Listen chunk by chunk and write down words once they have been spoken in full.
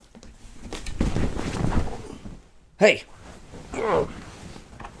Hey!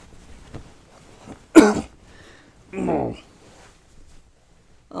 I'm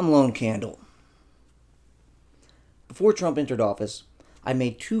Lone Candle. Before Trump entered office, I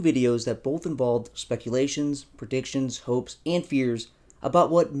made two videos that both involved speculations, predictions, hopes, and fears about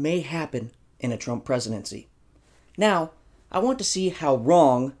what may happen in a Trump presidency. Now, I want to see how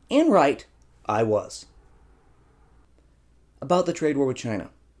wrong and right I was. About the trade war with China.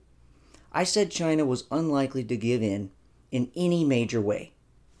 I said China was unlikely to give in any major way.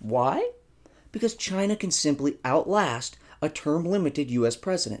 Why? Because China can simply outlast a term-limited U.S.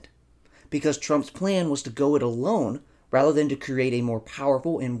 president. Because Trump's plan was to go it alone rather than to create a more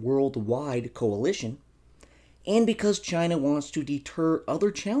powerful and worldwide coalition. And because China wants to deter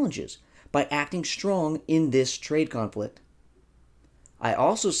other challenges by acting strong in this trade conflict. I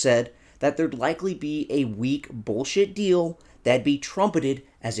also said that there'd likely be a weak bullshit deal that'd be trumpeted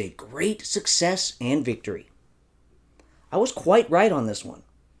as a great success and victory. I was quite right on this one.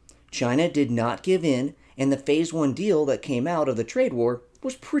 China did not give in, and the Phase 1 deal that came out of the trade war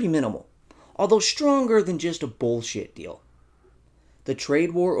was pretty minimal, although stronger than just a bullshit deal. The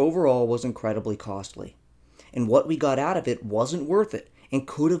trade war overall was incredibly costly, and what we got out of it wasn't worth it and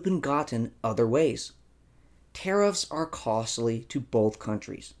could have been gotten other ways. Tariffs are costly to both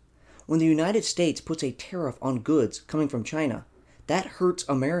countries. When the United States puts a tariff on goods coming from China, that hurts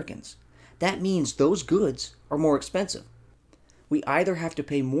Americans. That means those goods are more expensive. We either have to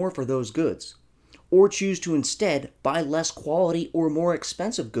pay more for those goods, or choose to instead buy less quality or more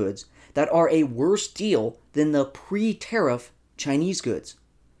expensive goods that are a worse deal than the pre-tariff Chinese goods.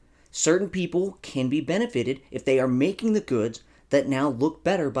 Certain people can be benefited if they are making the goods that now look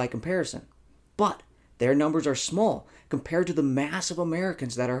better by comparison, but their numbers are small compared to the mass of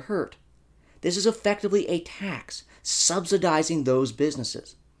Americans that are hurt. This is effectively a tax subsidizing those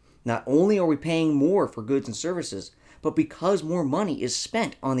businesses. Not only are we paying more for goods and services, but because more money is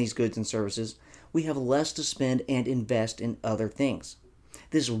spent on these goods and services, we have less to spend and invest in other things.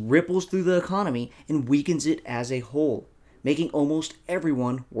 This ripples through the economy and weakens it as a whole, making almost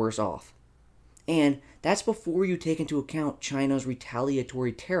everyone worse off. And that's before you take into account China's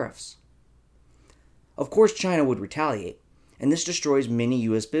retaliatory tariffs. Of course, China would retaliate, and this destroys many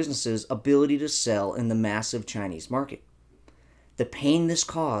U.S. businesses' ability to sell in the massive Chinese market. The pain this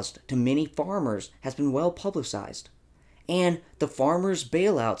caused to many farmers has been well publicized, and the farmers'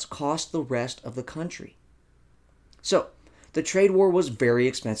 bailouts cost the rest of the country. So, the trade war was very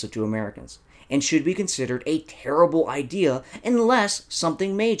expensive to Americans, and should be considered a terrible idea unless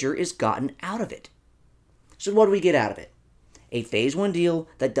something major is gotten out of it. So what do we get out of it? A Phase 1 deal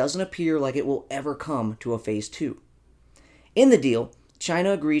that doesn't appear like it will ever come to a Phase 2. In the deal,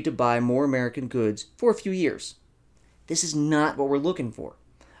 China agreed to buy more American goods for a few years. This is not what we're looking for.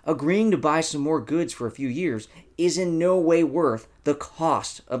 Agreeing to buy some more goods for a few years is in no way worth the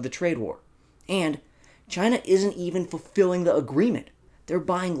cost of the trade war. And China isn't even fulfilling the agreement. They're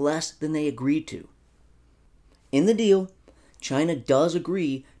buying less than they agreed to. In the deal, China does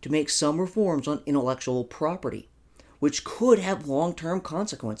agree to make some reforms on intellectual property, which could have long-term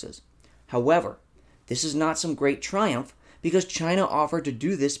consequences. However, this is not some great triumph because China offered to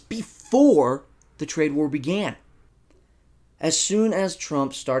do this before the trade war began. As soon as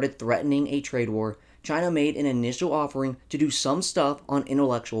Trump started threatening a trade war, China made an initial offering to do some stuff on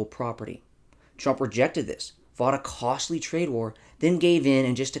intellectual property. Trump rejected this, fought a costly trade war, then gave in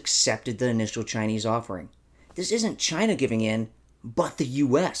and just accepted the initial Chinese offering. This isn't China giving in, but the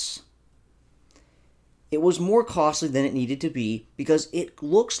U.S. It was more costly than it needed to be because it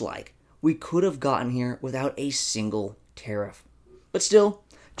looks like we could have gotten here without a single tariff. But still,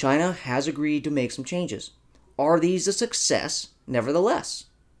 China has agreed to make some changes. Are these a success, nevertheless?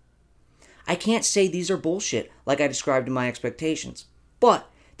 I can't say these are bullshit like I described in my expectations, but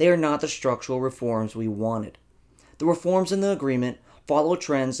they are not the structural reforms we wanted. The reforms in the agreement follow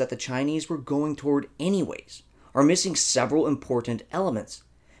trends that the Chinese were going toward anyways, are missing several important elements,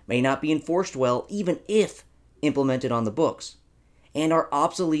 may not be enforced well even if implemented on the books, and are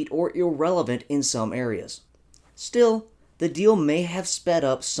obsolete or irrelevant in some areas. Still, the deal may have sped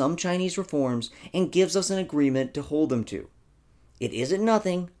up some Chinese reforms and gives us an agreement to hold them to. It isn't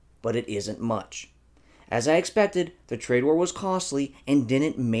nothing, but it isn't much. As I expected, the trade war was costly and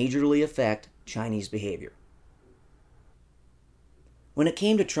didn't majorly affect Chinese behavior. When it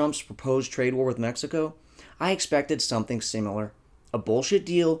came to Trump's proposed trade war with Mexico, I expected something similar. A bullshit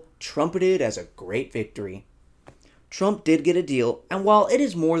deal trumpeted as a great victory. Trump did get a deal, and while it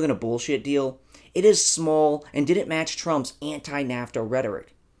is more than a bullshit deal, it is small and didn't match Trump's anti-NAFTA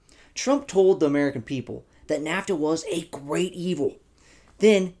rhetoric. Trump told the American people that NAFTA was a great evil.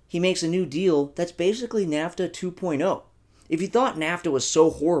 Then he makes a new deal that's basically NAFTA 2.0. If you thought NAFTA was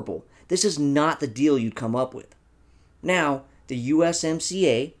so horrible, this is not the deal you'd come up with. Now, the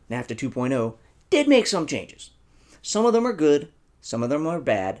USMCA, NAFTA 2.0, did make some changes. Some of them are good, some of them are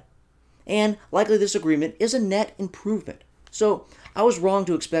bad, and likely this agreement is a net improvement. So I was wrong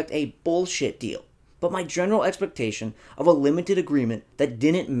to expect a bullshit deal, but my general expectation of a limited agreement that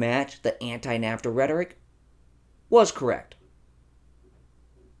didn't match the anti-NAFTA rhetoric was correct.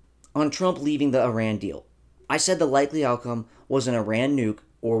 On Trump leaving the Iran deal, I said the likely outcome was an Iran nuke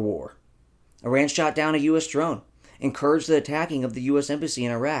or war. Iran shot down a U.S. drone, encouraged the attacking of the U.S. embassy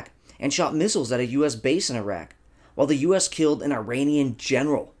in Iraq, and shot missiles at a U.S. base in Iraq, while the U.S. killed an Iranian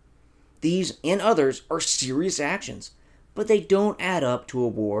general. These and others are serious actions, but they don't add up to a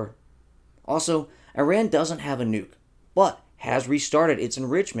war. Also, Iran doesn't have a nuke, but has restarted its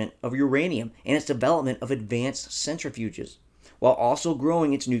enrichment of uranium and its development of advanced centrifuges, while also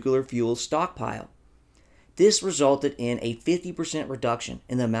growing its nuclear fuel stockpile. This resulted in a 50% reduction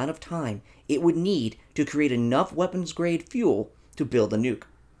in the amount of time it would need to create enough weapons-grade fuel to build a nuke.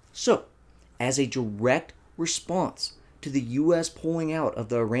 So, as a direct response to the U.S. pulling out of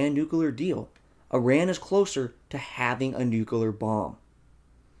the Iran nuclear deal, Iran is closer to having a nuclear bomb.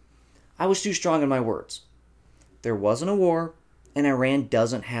 I was too strong in my words. There wasn't a war, and Iran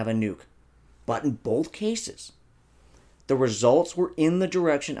doesn't have a nuke. But in both cases, the results were in the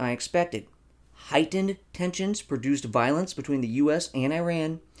direction I expected. Heightened tensions produced violence between the U.S. and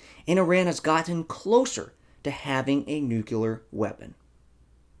Iran has gotten closer to having a nuclear weapon.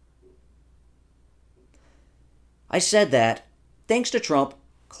 I said that, thanks to Trump,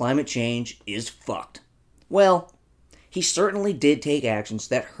 climate change is fucked. Well, he certainly did take actions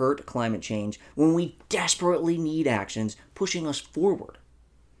that hurt climate change when we desperately need actions pushing us forward.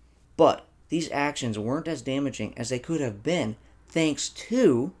 But these actions weren't as damaging as they could have been thanks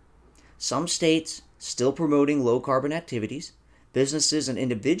to some states still promoting low-carbon activities, businesses and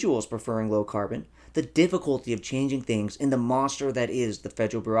individuals preferring low carbon, the difficulty of changing things in the monster that is the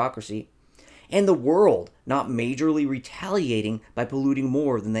federal bureaucracy, and the world not majorly retaliating by polluting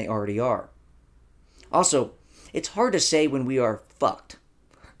more than they already are. Also, it's hard to say when we are fucked.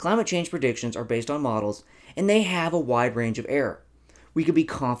 Climate change predictions are based on models, and they have a wide range of error. We could be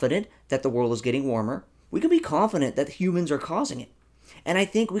confident that the world is getting warmer. We could be confident that humans are causing it. And I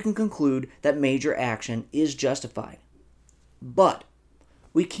think we can conclude that major action is justified. But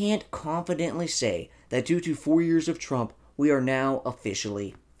we can't confidently say that due to 4 years of Trump, we are now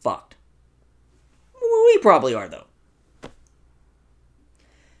officially fucked. We probably are, though.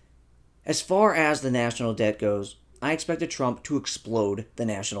 As far as the national debt goes, I expected Trump to explode the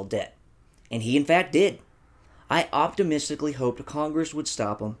national debt. And he in fact did. I optimistically hoped Congress would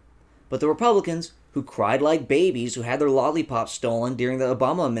stop him. But the Republicans, who cried like babies who had their lollipops stolen during the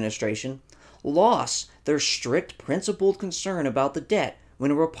Obama administration, lost their strict principled concern about the debt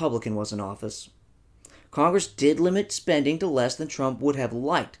when a Republican was in office. Congress did limit spending to less than Trump would have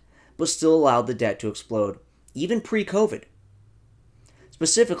liked, but still allowed the debt to explode, even pre-COVID.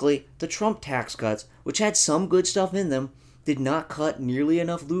 Specifically, the Trump tax cuts, which had some good stuff in them, did not cut nearly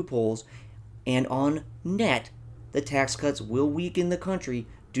enough loopholes, and on net, the tax cuts will weaken the country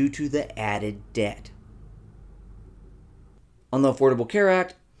due to the added debt. On the Affordable Care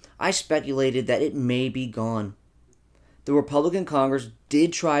Act, I speculated that it may be gone. The Republican Congress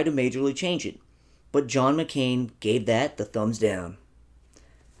did try to majorly change it, but John McCain gave that the thumbs down.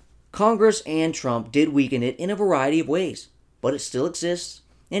 Congress and Trump did weaken it in a variety of ways, but it still exists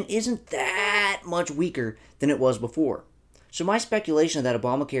and isn't that much weaker than it was before. So my speculation that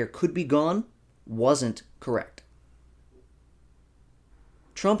Obamacare could be gone wasn't correct.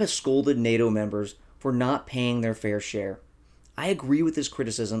 Trump has scolded NATO members for not paying their fair share. I agree with his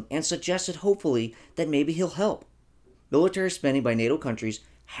criticism and suggested hopefully that maybe he'll help. Military spending by NATO countries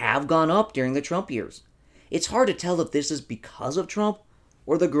have gone up during the Trump years. It's hard to tell if this is because of Trump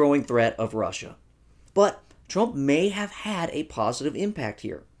or the growing threat of Russia. But Trump may have had a positive impact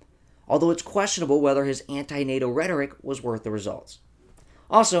here, although it's questionable whether his anti-NATO rhetoric was worth the results.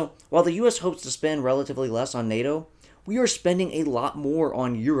 Also, while the U.S. hopes to spend relatively less on NATO, we are spending a lot more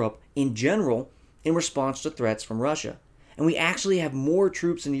on Europe in general in response to threats from Russia. And we actually have more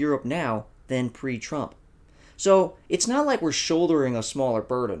troops in Europe now than pre-Trump. So it's not like we're shouldering a smaller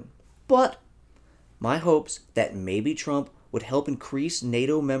burden. But my hopes that maybe Trump would help increase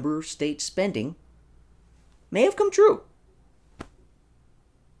NATO member state spending may have come true.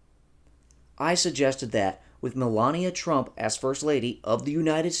 I suggested that with Melania Trump as First Lady of the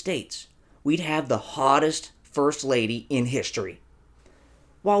United States, we'd have the hottest First Lady in history.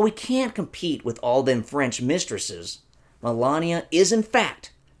 While we can't compete with all them French mistresses, Melania is in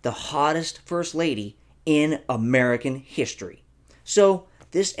fact the hottest first lady in American history. So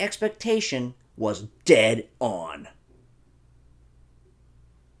this expectation was dead on.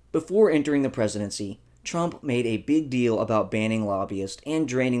 Before entering the presidency, Trump made a big deal about banning lobbyists and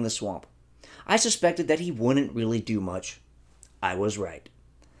draining the swamp. I suspected that he wouldn't really do much. I was right.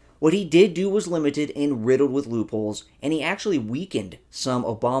 What he did do was limited and riddled with loopholes, and he actually weakened some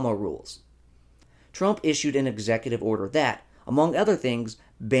Obama rules. Trump issued an executive order that, among other things,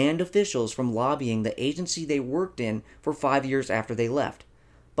 banned officials from lobbying the agency they worked in for 5 years after they left,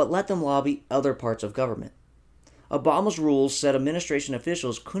 but let them lobby other parts of government. Obama's rules said administration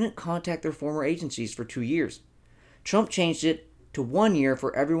officials couldn't contact their former agencies for 2 years. Trump changed it to 1 year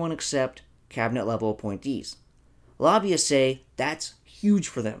for everyone except cabinet-level appointees. Lobbyists say that's huge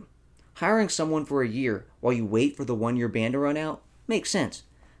for them. Hiring someone for a year while you wait for the 1-year ban to run out makes sense,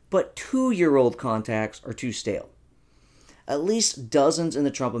 but 2-year-old contacts are too stale. At least dozens in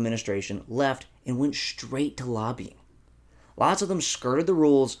the Trump administration left and went straight to lobbying. Lots of them skirted the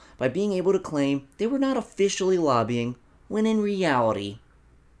rules by being able to claim they were not officially lobbying when in reality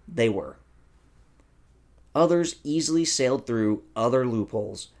they were. Others easily sailed through other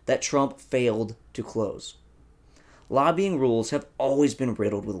loopholes that Trump failed to close. Lobbying rules have always been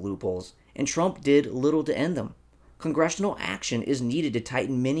riddled with loopholes, and Trump did little to end them. Congressional action is needed to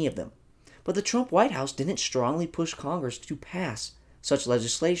tighten many of them, but the Trump White House didn't strongly push Congress to pass such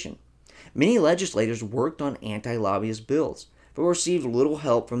legislation. Many legislators worked on anti-lobbyist bills, but received little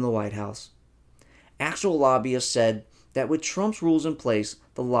help from the White House. Actual lobbyists said that with Trump's rules in place,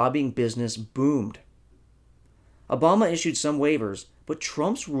 the lobbying business boomed. Obama issued some waivers, but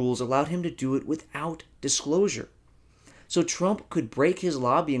Trump's rules allowed him to do it without disclosure. So Trump could break his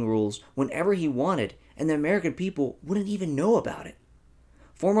lobbying rules whenever he wanted, and the American people wouldn't even know about it.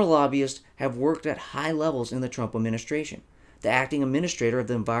 Former lobbyists have worked at high levels in the Trump administration. The acting administrator of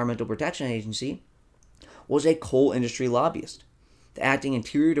the Environmental Protection Agency was a coal industry lobbyist. The acting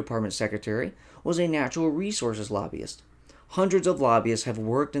Interior Department secretary was a natural resources lobbyist. Hundreds of lobbyists have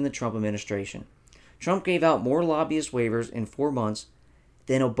worked in the Trump administration. Trump gave out more lobbyist waivers in 4 months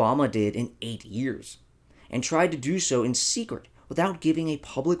than Obama did in 8 years, and tried to do so in secret without giving a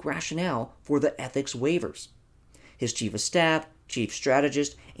public rationale for the ethics waivers. His chief of staff, chief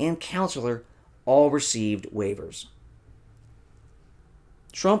strategist, and counselor all received waivers.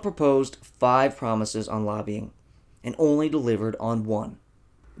 Trump proposed 5 promises on lobbying and only delivered on 1,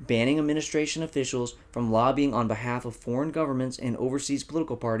 banning administration officials from lobbying on behalf of foreign governments and overseas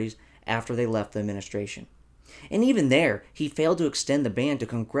political parties after they left the administration. And even there, he failed to extend the ban to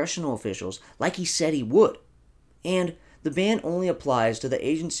congressional officials like he said he would. And the ban only applies to the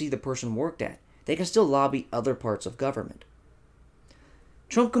agency the person worked at. They can still lobby other parts of government.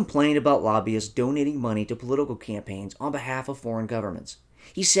 Trump complained about lobbyists donating money to political campaigns on behalf of foreign governments.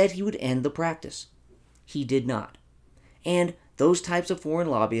 He said he would end the practice. He did not. And those types of foreign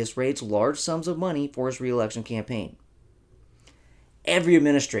lobbyists raised large sums of money for his re-election campaign. Every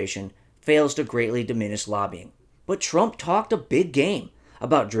administration fails to greatly diminish lobbying, but Trump talked a big game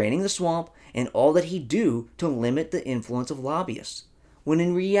about draining the swamp and all that he'd do to limit the influence of lobbyists, when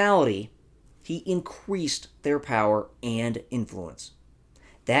in reality, he increased their power and influence.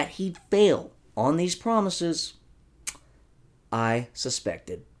 That he'd fail on these promises, I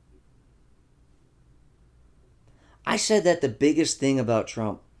suspected. I said that the biggest thing about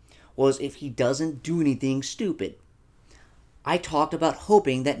Trump was if he doesn't do anything stupid. I talked about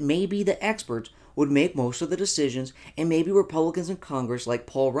hoping that maybe the experts would make most of the decisions and maybe Republicans in Congress like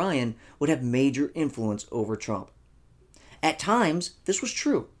Paul Ryan would have major influence over Trump. At times, this was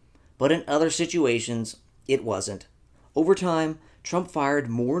true, but in other situations, it wasn't. Over time, Trump fired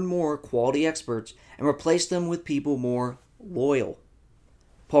more and more quality experts and replaced them with people more loyal.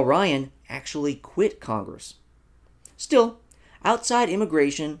 Paul Ryan actually quit Congress. Still, outside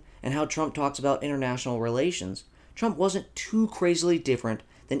immigration and how Trump talks about international relations, Trump wasn't too crazily different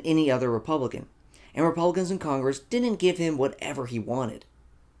than any other Republican, and Republicans in Congress didn't give him whatever he wanted.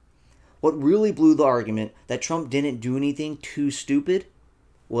 What really blew the argument that Trump didn't do anything too stupid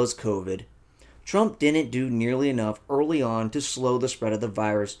was COVID. Trump didn't do nearly enough early on to slow the spread of the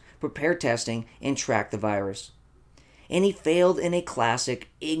virus, prepare testing, and track the virus. And he failed in a classic,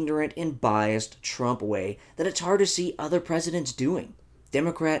 ignorant, and biased Trump way that it's hard to see other presidents doing,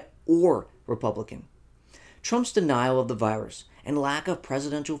 Democrat or Republican. Trump's denial of the virus and lack of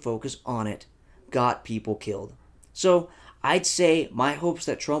presidential focus on it got people killed. So I'd say my hopes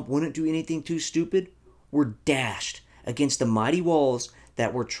that Trump wouldn't do anything too stupid were dashed against the mighty walls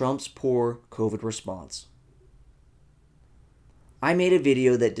that were Trump's poor COVID response. I made a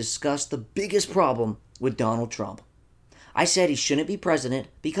video that discussed the biggest problem with Donald Trump. I said he shouldn't be president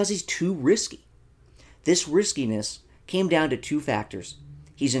because he's too risky. This riskiness came down to two factors.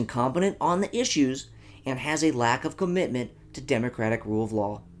 He's incompetent on the issues and has a lack of commitment to democratic rule of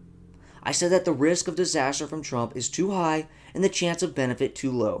law. I said that the risk of disaster from Trump is too high and the chance of benefit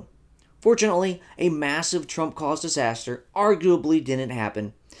too low. Fortunately, a massive Trump-caused disaster arguably didn't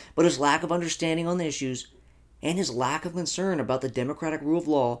happen, but his lack of understanding on the issues and his lack of concern about the democratic rule of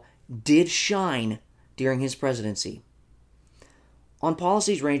law did shine during his presidency. On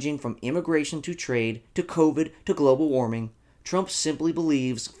policies ranging from immigration to trade to COVID to global warming, Trump simply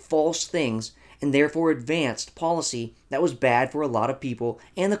believes false things and therefore advanced policy that was bad for a lot of people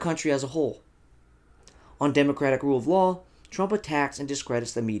and the country as a whole. On democratic rule of law, Trump attacks and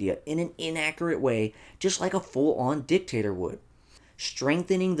discredits the media in an inaccurate way, just like a full-on dictator would,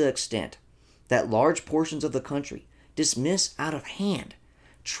 strengthening the extent that large portions of the country dismiss out of hand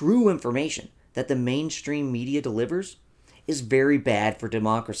true information that the mainstream media delivers is very bad for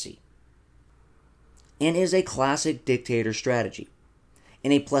democracy and is a classic dictator strategy.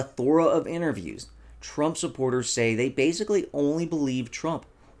 In a plethora of interviews, Trump supporters say they basically only believe Trump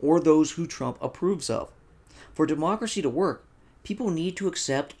or those who Trump approves of. For democracy to work, people need to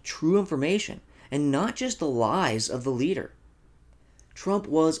accept true information and not just the lies of the leader. Trump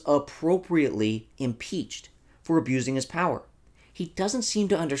was appropriately impeached for abusing his power. He doesn't seem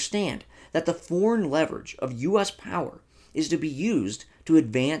to understand that the foreign leverage of U.S. power is to be used to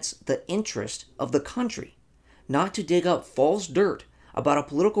advance the interest of the country, not to dig up false dirt about a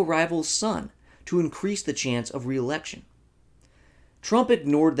political rival's son to increase the chance of re-election. Trump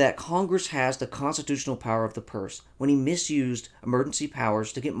ignored that Congress has the constitutional power of the purse when he misused emergency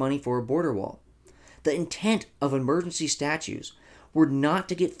powers to get money for a border wall. The intent of emergency statutes were not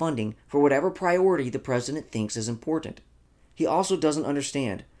to get funding for whatever priority the president thinks is important. He also doesn't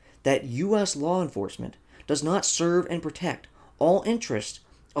understand that U.S. law enforcement does not serve and protect all interests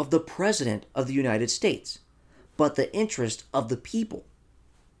of the President of the United States, but the interest of the people.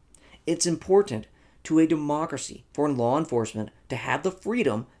 It's important to a democracy for law enforcement to have the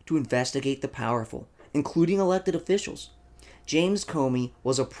freedom to investigate the powerful, including elected officials. James Comey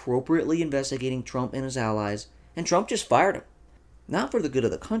was appropriately investigating Trump and his allies, and Trump just fired him. Not for the good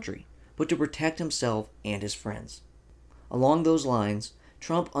of the country, but to protect himself and his friends. Along those lines,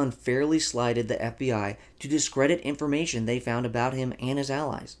 Trump unfairly slighted the FBI to discredit information they found about him and his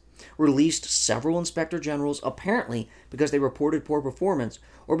allies, released several inspector generals apparently because they reported poor performance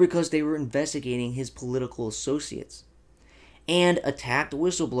or because they were investigating his political associates, and attacked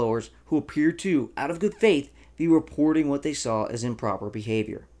whistleblowers who appeared to, out of good faith, be reporting what they saw as improper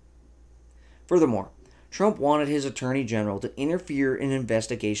behavior. Furthermore, Trump wanted his Attorney General to interfere in an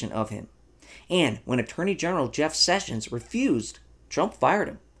investigation of him, and when Attorney General Jeff Sessions refused, Trump fired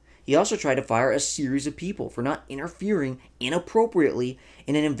him. He also tried to fire a series of people for not interfering inappropriately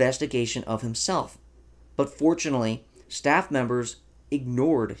in an investigation of himself. But fortunately, staff members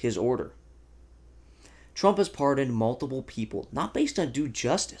ignored his order. Trump has pardoned multiple people, not based on due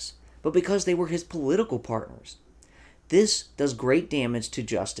justice, but because they were his political partners. This does great damage to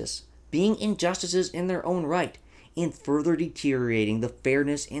justice, being injustices in their own right, and further deteriorating the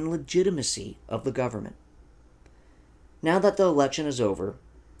fairness and legitimacy of the government. Now that the election is over,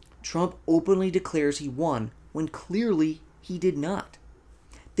 Trump openly declares he won when clearly he did not.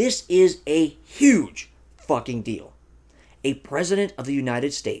 This is a huge fucking deal. A president of the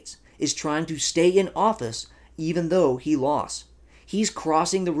United States is trying to stay in office even though he lost. He's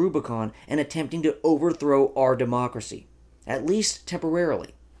crossing the Rubicon and attempting to overthrow our democracy, at least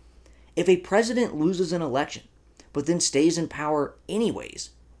temporarily. If a president loses an election, but then stays in power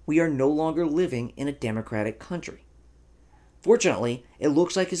anyways, we are no longer living in a democratic country. Fortunately, it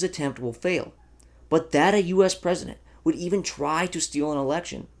looks like his attempt will fail, but that a U.S. president would even try to steal an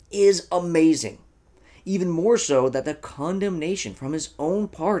election is amazing. Even more so that the condemnation from his own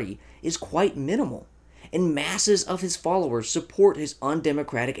party is quite minimal, and masses of his followers support his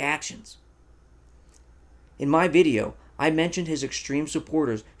undemocratic actions. In my video, I mentioned his extreme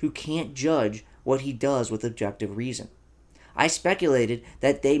supporters who can't judge what he does with objective reason. I speculated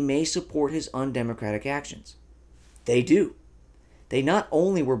that they may support his undemocratic actions. They do. They not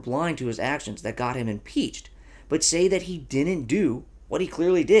only were blind to his actions that got him impeached, but say that he didn't do what he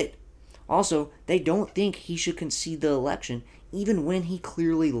clearly did. Also, they don't think he should concede the election even when he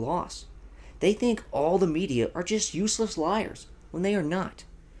clearly lost. They think all the media are just useless liars when they are not.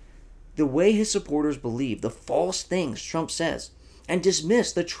 The way his supporters believe the false things Trump says and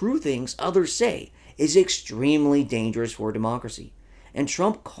dismiss the true things others say is extremely dangerous for democracy. And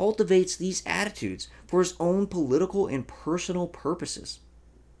Trump cultivates these attitudes for his own political and personal purposes.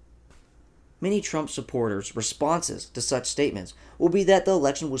 Many Trump supporters' responses to such statements will be that the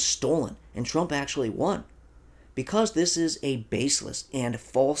election was stolen and Trump actually won. Because this is a baseless and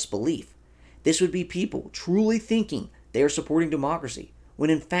false belief, this would be people truly thinking they are supporting democracy, when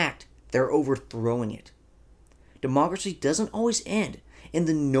in fact they're overthrowing it. Democracy doesn't always end in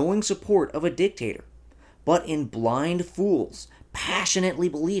the knowing support of a dictator, but in blind fools passionately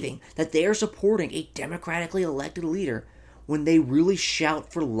believing that they are supporting a democratically elected leader when they really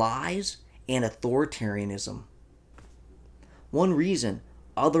shout for lies and authoritarianism. One reason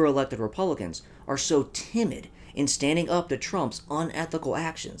other elected Republicans are so timid in standing up to Trump's unethical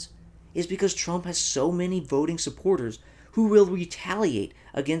actions is because Trump has so many voting supporters who will retaliate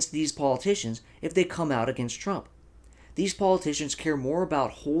against these politicians if they come out against Trump. These politicians care more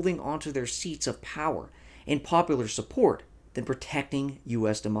about holding onto their seats of power and popular support than protecting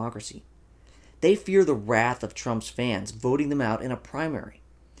U.S. democracy. They fear the wrath of Trump's fans voting them out in a primary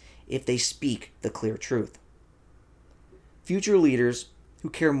if they speak the clear truth. Future leaders who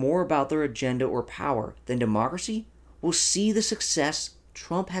care more about their agenda or power than democracy will see the success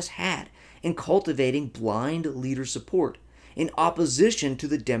Trump has had in cultivating blind leader support in opposition to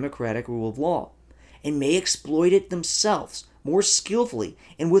the democratic rule of law, and may exploit it themselves more skillfully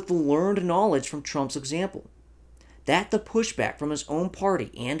and with the learned knowledge from Trump's example. That the pushback from his own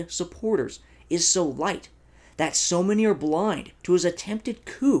party and supporters is so light, that so many are blind to his attempted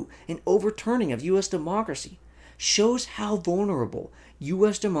coup and overturning of U.S. democracy, shows how vulnerable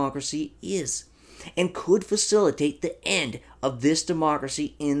U.S. democracy is and could facilitate the end of this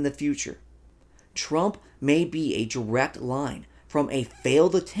democracy in the future. Trump may be a direct line from a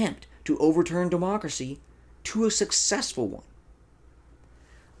failed attempt to overturn democracy to a successful one.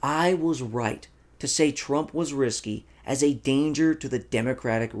 I was right to say Trump was risky as a danger to the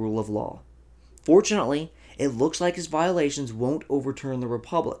democratic rule of law. Fortunately, it looks like his violations won't overturn the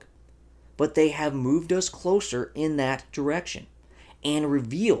republic, but they have moved us closer in that direction and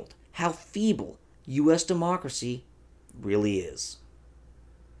revealed how feeble U.S. democracy really is.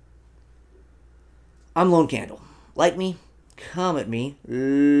 I'm Lone Candle. Like me, comment me,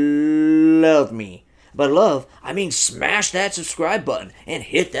 love me. By love, I mean smash that subscribe button and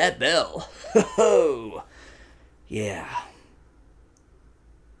hit that bell. Ho ho! Yeah.